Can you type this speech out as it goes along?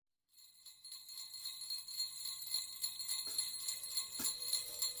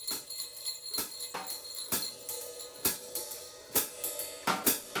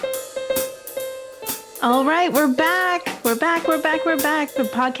All right, we're back. We're back. The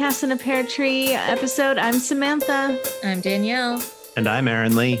Podcast in a Pear Tree episode. I'm Samantha. I'm Danielle. And I'm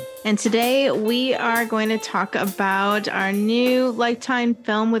Aaron Lee. And today we are going to talk about our new Lifetime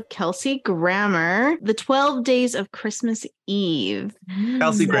film with Kelsey Grammar, The 12 Days of Christmas Eve.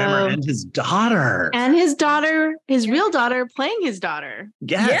 Kelsey Grammar and his daughter. And his daughter, his real daughter, playing his daughter.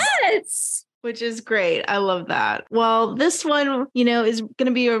 Yes. Which is great. I love that. Well, this one, is going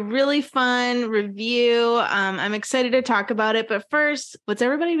to be a really fun review. I'm excited to talk about it. But first, what's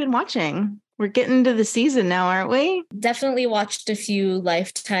everybody been watching? We're getting to the season now, aren't we? Definitely watched a few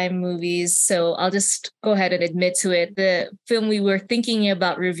Lifetime movies, so I'll just go ahead and admit to it. The film we were thinking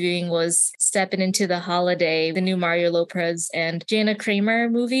about reviewing was Stepping Into the Holiday, the new Mario Lopez and Jana Kramer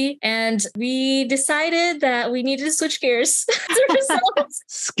movie. And we decided that we needed to switch gears.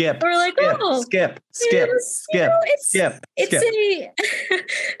 Skip. We're like, skip.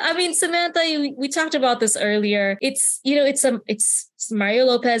 I mean, Samantha, we talked about this earlier. It's Mario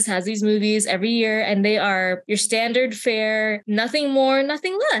Lopez has these movies every year and they are your standard fare, nothing more,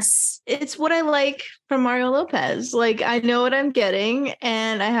 nothing less. It's what I like from Mario Lopez. Like, I know what I'm getting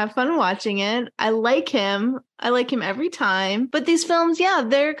and I have fun watching it. I like him every time. But these films,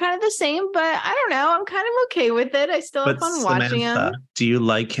 they're kind of the same, but I don't know. I'm kind of okay with it. I still have fun watching him. Do you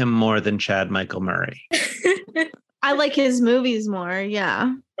like him more than Chad Michael Murray? I like his movies more.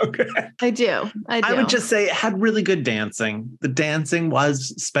 Yeah. Okay. I do. I would just say it had really good dancing. The dancing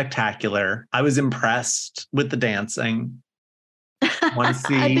was spectacular. I was impressed with the dancing. Want to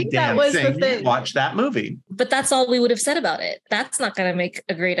see I think dancing? That was the thing. Watch that movie. But that's all we would have said about it. That's not going to make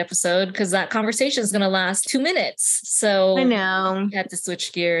a great episode because that conversation is going to last 2 minutes. So I know we had to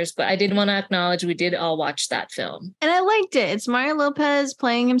switch gears, but I did want to acknowledge we did all watch that film. And I liked it. It's Mario Lopez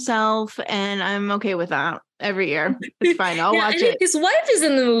playing himself, and I'm okay with that. Every year. It's fine. I'll watch it. His wife is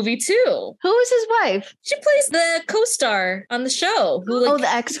in the movie too. Who is his wife? She plays the co-star on the show. The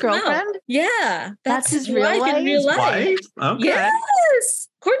ex-girlfriend? Yeah. That's his real wife? In real life. Okay. Yes.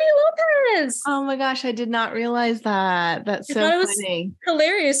 Courtney Lopez. Oh my gosh, I did not realize that. That's so funny.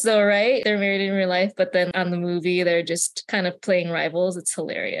 Hilarious though, right? They're married in real life, but then on the movie, they're just kind of playing rivals. It's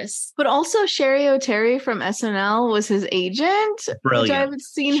hilarious. But also Sherry O'Terry from SNL was his agent. Brilliant. Which I haven't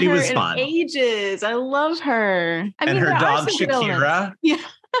seen her in ages. I love her. And her dog, Shakira. Yeah.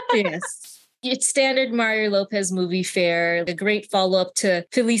 Yes. It's standard Mario Lopez movie fare, a great follow-up to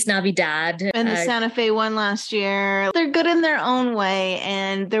Feliz Navidad. And the Santa Fe one last year. They're good in their own way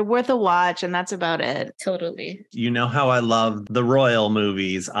and they're worth a watch, and that's about it. Totally. You know how I love the Royal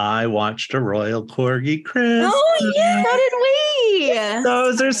movies. I watched a Royal Corgi Christmas. Oh, yeah. So did we.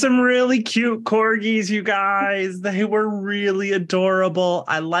 Those are some really cute corgis, you guys. They were really adorable.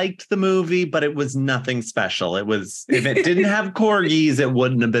 I liked the movie, but it was nothing special. It was, if it didn't have corgis, it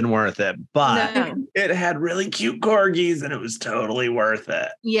wouldn't have been worth it. But it had really cute corgis and it was totally worth it.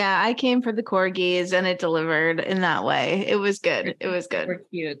 Yeah, I came for the corgis and it delivered in that way. It was good. It was good. They were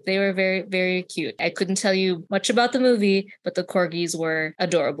cute. They were very, very cute. I couldn't tell you much about the movie, but the corgis were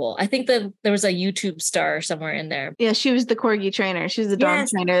adorable. I think that there was a YouTube star somewhere in there. Yeah, she was the corgi trainer. She was the dog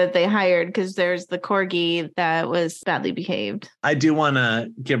trainer that they hired because there's the corgi that was badly behaved. I do want to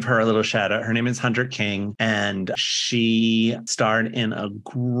give her a little shout out. Her name is Hunter King and she starred in a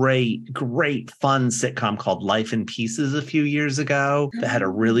great fun sitcom called Life in Pieces a few years ago that had a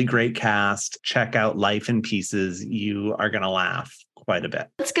really great cast. Check out Life in Pieces. You are going to laugh quite a bit.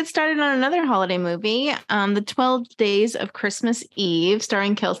 Let's get started on another holiday movie, The 12 Days of Christmas Eve,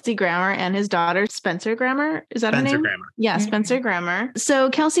 starring Kelsey Grammer and his daughter, Spencer Grammer. Is that her name? Spencer Grammer. Yeah, Spencer Grammer. So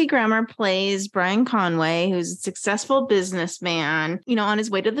Kelsey Grammer plays Brian Conway, who's a successful businessman. On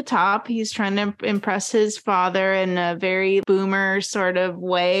his way to the top, he's trying to impress his father in a very boomer sort of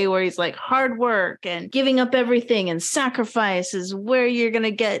way where he's like, hard work and giving up everything and sacrifice is where you're going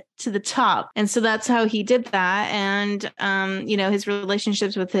to get to the top. And so that's how he did that. And, his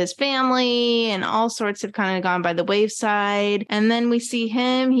relationships with his family and all sorts have kind of gone by the wayside. And then we see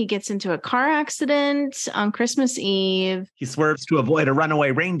he gets into a car accident on Christmas Eve. He swerves to avoid a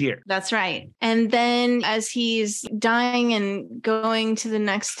runaway reindeer. That's right. And then as he's dying and going to the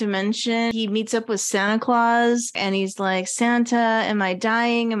next dimension, he meets up with Santa Claus and he's like, Santa, am I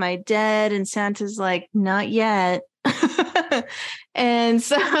dying? Am I dead? And Santa's like, not yet. And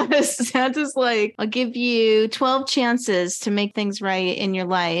so Santa's like, I'll give you 12 chances to make things right in your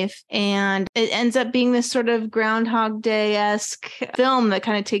life. And it ends up being this sort of Groundhog Day-esque film that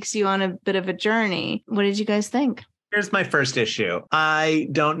kind of takes you on a bit of a journey. What did you guys think? Here's my first issue. I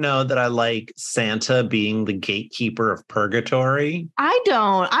don't know that I like Santa being the gatekeeper of purgatory. I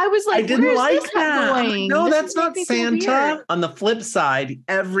don't. I was like, I didn't where's like this that. going? No, This that's is not making me feel Santa. weird. On the flip side,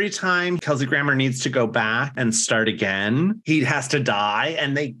 every time Kelsey Grammer needs to go back and start again, he has to die,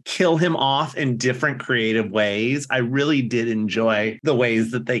 and they kill him off in different creative ways. I really did enjoy the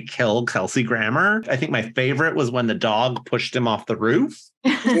ways that they kill Kelsey Grammer. I think my favorite was when the dog pushed him off the roof,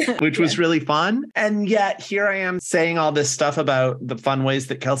 which was really fun. And yet here I am saying all this stuff about the fun ways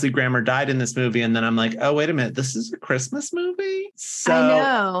that Kelsey Grammer died in this movie. And then I'm like, oh, wait a minute. This is a Christmas movie? So I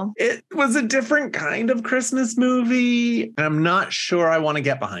know. it was a different kind of Christmas movie. And I'm not sure I want to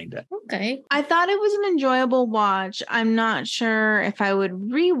get behind it. Okay. I thought it was an enjoyable watch. I'm not sure if I would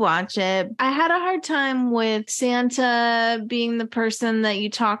rewatch it. I had a hard time with Santa being the person that you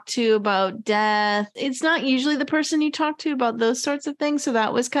talk to about death. It's not usually the person you talk to about those sorts of things. So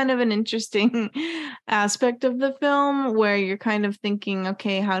that was kind of an interesting aspect of the film where you're kind of thinking,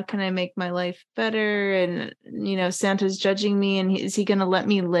 okay, how can I make my life better? And, Santa's judging me, and is he going to let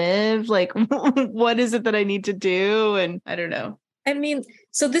me live? Like, what is it that I need to do? And I don't know. I mean,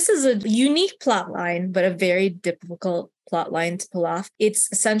 so this is a unique plot line, but a very difficult plot line to pull off. It's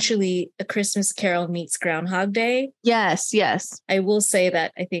essentially A Christmas Carol meets Groundhog Day. Yes. I will say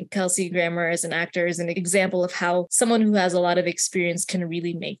that I think Kelsey Grammer as an actor is an example of how someone who has a lot of experience can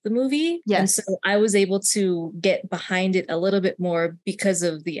really make the movie. Yes. And so I was able to get behind it a little bit more because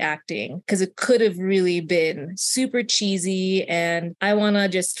of the acting, because it could have really been super cheesy and I want to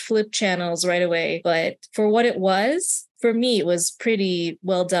just flip channels right away. But for what it was, for me, it was pretty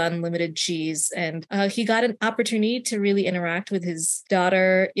well done, limited cheese. And he got an opportunity to really interact with his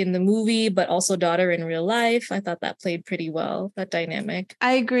daughter in the movie, but also daughter in real life. I thought that played pretty well, that dynamic.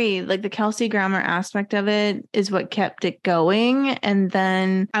 I agree. Like the Kelsey Grammer aspect of it is what kept it going. And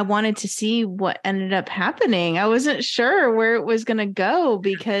then I wanted to see what ended up happening. I wasn't sure where it was going to go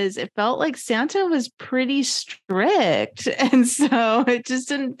because it felt like Santa was pretty strict. And so it just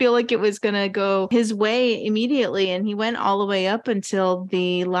didn't feel like it was going to go his way immediately. And he went all the way up until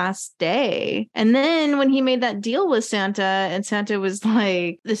the last day. And then when he made that deal with Santa and Santa was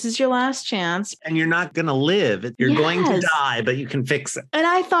like, this is your last chance. And you're not going to live. You're going to die, but you can fix it. And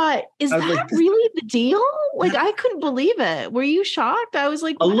I thought, is that really the deal? Like, I couldn't believe it. Were you shocked? I was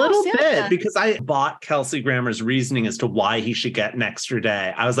like, a little Santa. bit, because I bought Kelsey Grammer's reasoning as to why he should get an extra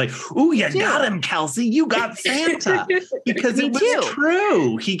day. I was like, ooh, you got him, Kelsey. You got Santa. Because it was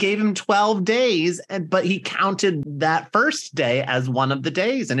true. He gave him 12 days, but he counted that first day as one of the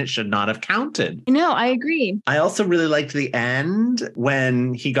days, and it should not have counted. No, I agree. I also really liked the end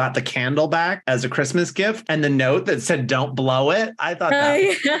when he got the candle back as a Christmas gift and the note that said, don't blow it. I thought that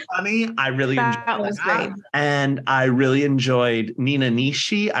was funny. I really enjoyed that. Great. And I really enjoyed Nina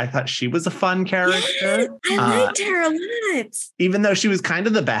Nishi. I thought she was a fun character. Yeah, I liked her a lot. Even though she was kind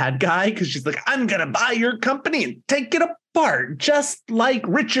of the bad guy, because she's like, I'm going to buy your company and take it apart, just like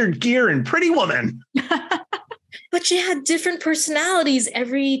Richard Gere in Pretty Woman. But she had different personalities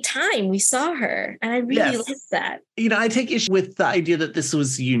every time we saw her. And I really liked that. I take issue with the idea that this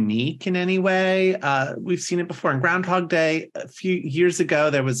was unique in any way. We've seen it before in Groundhog Day. A few years ago,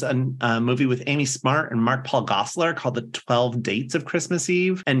 there was a movie with Amy Smart and Mark Paul Gosselaar called The 12 Dates of Christmas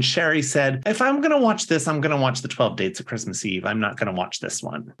Eve. And Sherry said, if I'm going to watch this, I'm going to watch The 12 Dates of Christmas Eve. I'm not going to watch this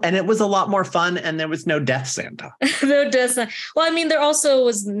one. And it was a lot more fun. And there was no Death Santa. No Death Santa. Well, I mean, there also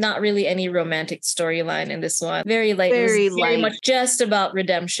was not really any romantic storyline in this one. Very light. Very much just about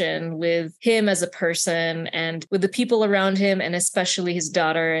redemption with him as a person and with the people around him, and especially his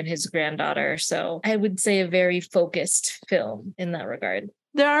daughter and his granddaughter. So I would say a very focused film in that regard.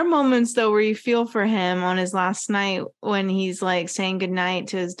 There are moments, though, where you feel for him on his last night when he's like saying goodnight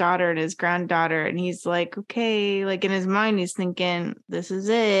to his daughter and his granddaughter. And he's like, okay, like in his mind, he's thinking, this is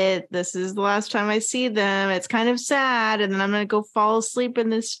it. This is the last time I see them. It's kind of sad. And then I'm going to go fall asleep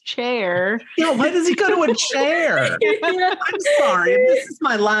in this chair. Why does he go to a chair? I'm sorry. If this is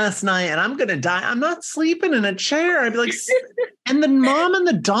my last night and I'm going to die, I'm not sleeping in a chair. I'd be like, and the mom and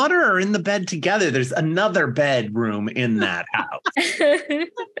the daughter are in the bed together. There's another bedroom in that house.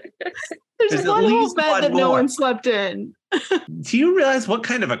 There's one whole bed that no one slept in. Do you realize what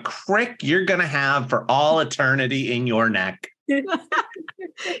kind of a crick you're going to have for all eternity in your neck? He's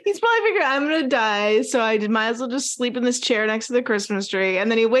probably figured I'm going to die, so I might as well just sleep in this chair next to the Christmas tree.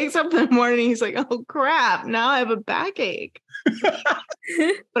 And then he wakes up in the morning and he's like, oh, crap, now I have a backache.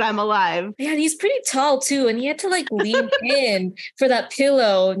 but I'm alive. Yeah, and he's pretty tall too. And he had to like lean in for that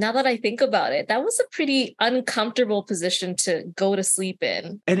pillow. Now that I think about it, that was a pretty uncomfortable position to go to sleep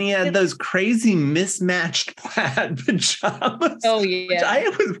in. And he had those crazy mismatched plaid pajamas. Oh, Which yeah. I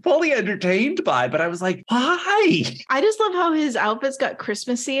was fully entertained by, but I was like, why? I just love how his outfits got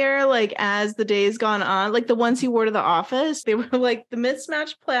Christmassier, like as the days gone on. Like the ones he wore to the office, they were like the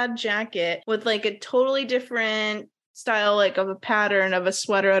mismatched plaid jacket with like a totally different style, like of a pattern of a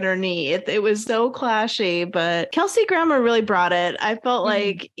sweater underneath. It was so clashy, but Kelsey Grammer really brought it. I felt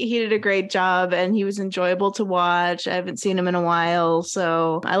like he did a great job and he was enjoyable to watch. I haven't seen him in a while,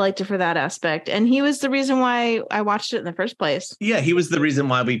 so I liked it for that aspect. And he was the reason why I watched it in the first place. Yeah, he was the reason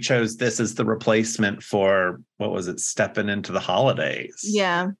why we chose this as the replacement for, what was it, Stepping Into the Holidays.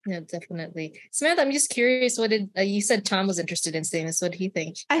 Yeah, definitely. Samantha, I'm just curious, what did you said Tom was interested in seeing this? What did he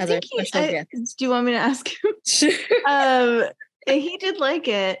think? I think do you want me to ask him? Sure. He did like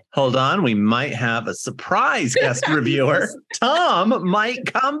it. Hold on, we might have a surprise guest reviewer. Tom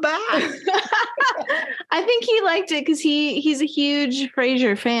might come back. I think he liked it because he's a huge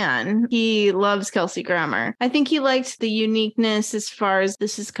Frasier fan. He loves Kelsey Grammer. I think he liked the uniqueness as far as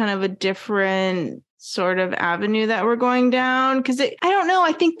this is kind of a different sort of avenue that we're going down, because I don't know,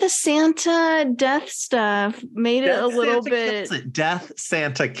 I think the Santa death stuff made it a little bit. Death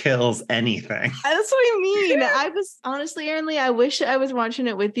Santa kills anything. That's what I mean. I was honestly, Aaron Lee, I wish I was watching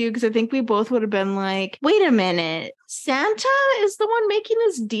it with you, because I think we both would have been like, wait a minute, Santa is the one making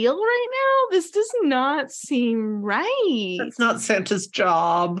this deal right now? This does not seem right. That's not Santa's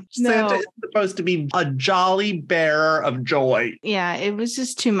job. No. Santa is supposed to be a jolly bearer of joy. Yeah, it was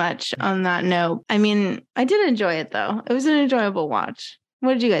just too much on that note. I mean, I did enjoy it though. It was an enjoyable watch.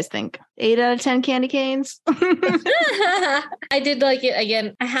 What did you guys think? 8 out of 10 candy canes? I did like it.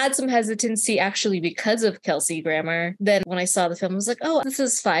 Again, I had some hesitancy actually because of Kelsey Grammer. Then when I saw the film, I was like, oh, this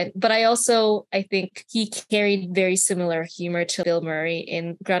is fine. But I think he carried very similar humor to Bill Murray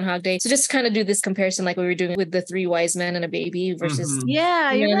in Groundhog Day. So just kind of do this comparison like we were doing with the Three Wise Men and a Baby versus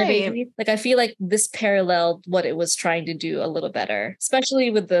Yeah, you're right. Baby. Like I feel like this paralleled what it was trying to do a little better, especially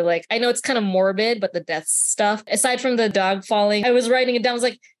with the I know it's kind of morbid, but the death stuff, aside from the dog falling, I was writing it down. I was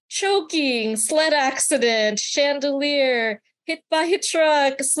like, choking, sled accident, chandelier, hit by a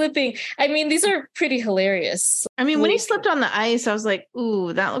truck, slipping. I mean, these are pretty hilarious. I mean, when he slipped on the ice, I was like,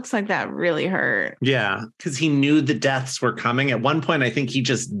 ooh, that looks like that really hurt. Yeah, because he knew the deaths were coming. At one point, I think he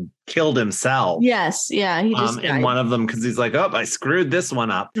just killed himself. Yes, yeah, he just in one of them, because he's like, oh, I screwed this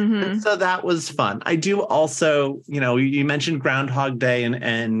one up. And so that was fun. I do also, you mentioned Groundhog Day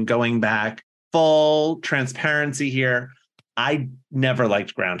and going back, full transparency here. I never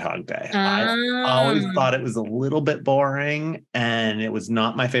liked Groundhog Day. I always thought it was a little bit boring, and it was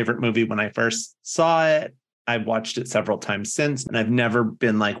not my favorite movie when I first saw it. I've watched it several times since, and I've never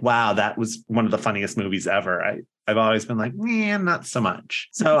been like, wow, that was one of the funniest movies ever. I've always been like, not so much.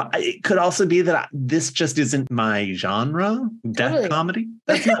 So it could also be that this just isn't my genre. Death comedy.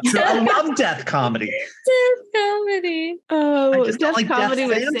 That's not true. I love death comedy. Death comedy. Oh, death comedy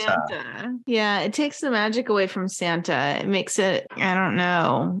with Santa. Santa. Yeah, it takes the magic away from Santa. It makes it, I don't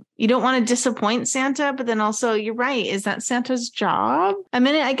know. You don't want to disappoint Santa, but then also you're right. Is that Santa's job? I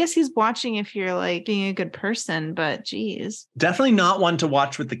mean, I guess he's watching if you're like being a good person, but geez. Definitely not one to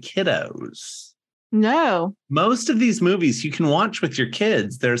watch with the kiddos. No. Most of these movies you can watch with your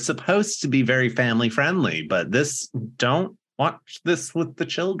kids. They're supposed to be very family friendly, but don't watch this with the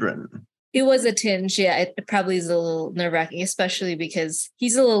children. It was a tinge. Yeah, it probably is a little nerve-wracking, especially because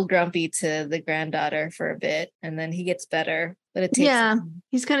he's a little grumpy to the granddaughter for a bit, and then he gets better. But it takes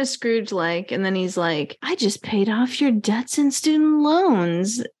he's kind of Scrooge-like, and then he's like, I just paid off your debts and student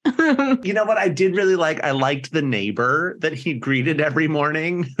loans. You know what I did really like? I liked the neighbor that he greeted every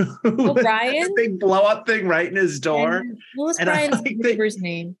morning. Brian? This big blow-up thing right in his door. And what was Brian's neighbor's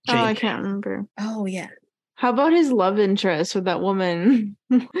name? Jake. Oh, I can't remember. Oh, yeah. How about his love interest with that woman?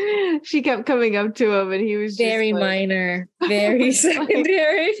 She kept coming up to him, and he was very minor, very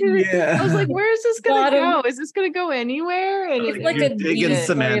secondary. Yeah. I was like, where is this going to go? Is this going to go anywhere? And it's like a digging,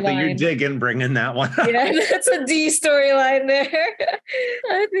 Samantha. You're digging, bringing that one up. Yeah, that's a D storyline there.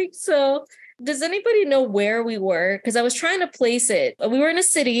 I think so. Does anybody know where we were? Because I was trying to place it. We were in a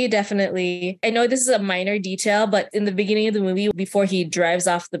city, definitely. I know this is a minor detail, but in the beginning of the movie, before he drives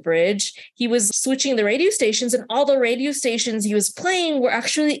off the bridge, he was switching the radio stations, and all the radio stations he was playing were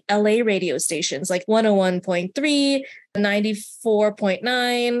actually LA radio stations, like 101.3,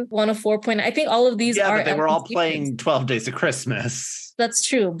 94.9, 104.9. I think all of these are. But they were all playing 12 Days of Christmas. That's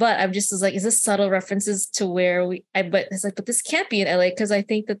true. But I'm just was like, is this subtle references to where but it's like, but this can't be in LA because I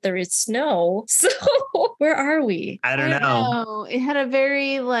think that there is snow. So where are we? I don't know. It had a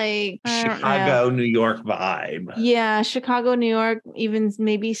very like Chicago, New York vibe. Yeah, Chicago, New York, even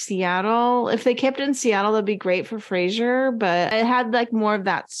maybe Seattle. If they kept it in Seattle, that'd be great for Frasier, but it had like more of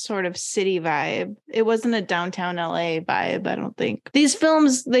that sort of city vibe. It wasn't a downtown LA vibe, I don't think. These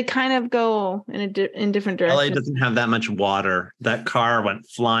films, they kind of go in different directions. LA doesn't have that much water. That car went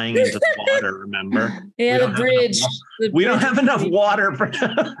flying into the water, remember? Yeah, the bridge. We don't have enough water for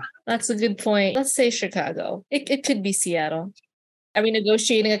That's a good point. Let's say Chicago. It could be Seattle. Are we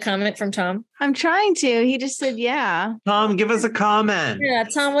negotiating a comment from Tom? I'm trying to. He just said, yeah. Tom, give us a comment. Yeah,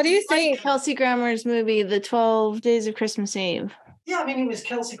 Tom, what do you think? Kelsey Grammer's movie, The 12 Days of Christmas Eve. Yeah, I mean, it was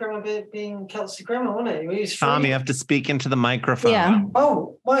Kelsey Grammar being Kelsey Grammar, wasn't it? He was Tom, you have to speak into the microphone. Yeah.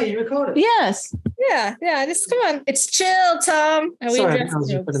 Oh, why are you recording? Yes. Yeah, just come on. It's chill, Tom. Sorry, I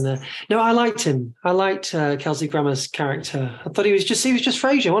was put in there. No, I liked him. I liked Kelsey Grammer's character. I thought he was just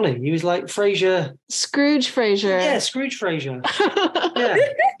Frasier, wasn't he? He was like Frasier. Scrooge Frasier. Yeah, Scrooge Frasier. Yeah.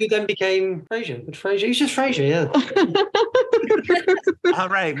 Who then became Frasier. But Frasier, he's just Frasier, yeah. All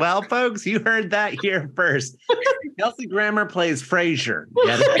right. Well, folks, you heard that here first. Kelsey Grammer plays Frasier.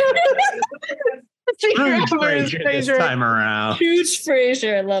 Scrooge Frasier this time around. Scrooge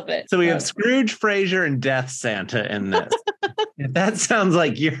Frasier, I love it. So we have Scrooge Frasier and Death Santa in this. If that sounds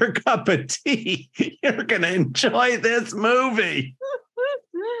like your cup of tea, you're going to enjoy this movie.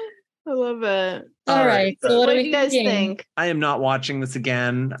 I love it. All right. So what do you guys think? I am not watching this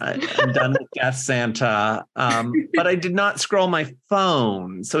again. I'm done with Death Santa. But I did not scroll my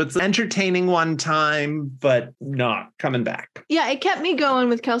phone. So it's entertaining one time, but not coming back. Yeah, it kept me going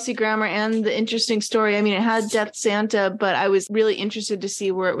with Kelsey Grammer and the interesting story. I mean, it had Death Santa, but I was really interested to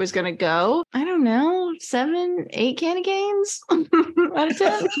see where it was going to go. I don't know, 7, 8 candy canes out of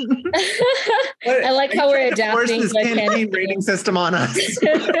 10. I like how we're adapting this candy rating system on us.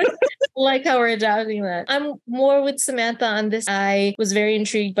 Like how we're adapting that. I'm more with Samantha on this. I was very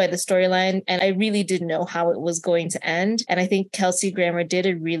intrigued by the storyline and I really didn't know how it was going to end. And I think Kelsey Grammer did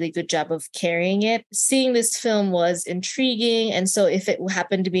a really good job of carrying it. Seeing this film was intriguing. And so if it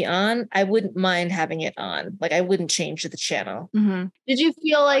happened to be on, I wouldn't mind having it on. Like I wouldn't change the channel. Mm-hmm. Did you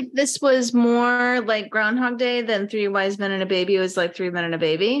feel like this was more like Groundhog Day than Three Wise Men and a Baby? It was like 3 Men and a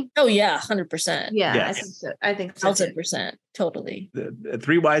Baby? Oh yeah, 100%. Yeah, yes. I think so. 1,000%. Totally. The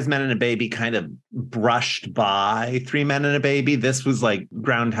Three Wise Men and a Baby kind of brushed by 3 Men and a Baby. This was like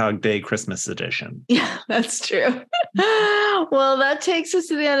Groundhog Day Christmas edition. Yeah, that's true. Well, that takes us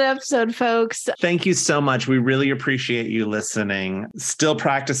to the end of the episode, folks. Thank you so much. We really appreciate you listening. Still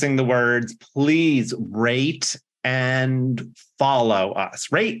practicing the words. Please rate and follow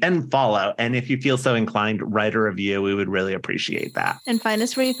us. Rate and follow. And if you feel so inclined, write a review. We would really appreciate that. And find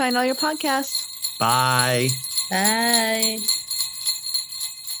us where you find all your podcasts. Bye. Bye.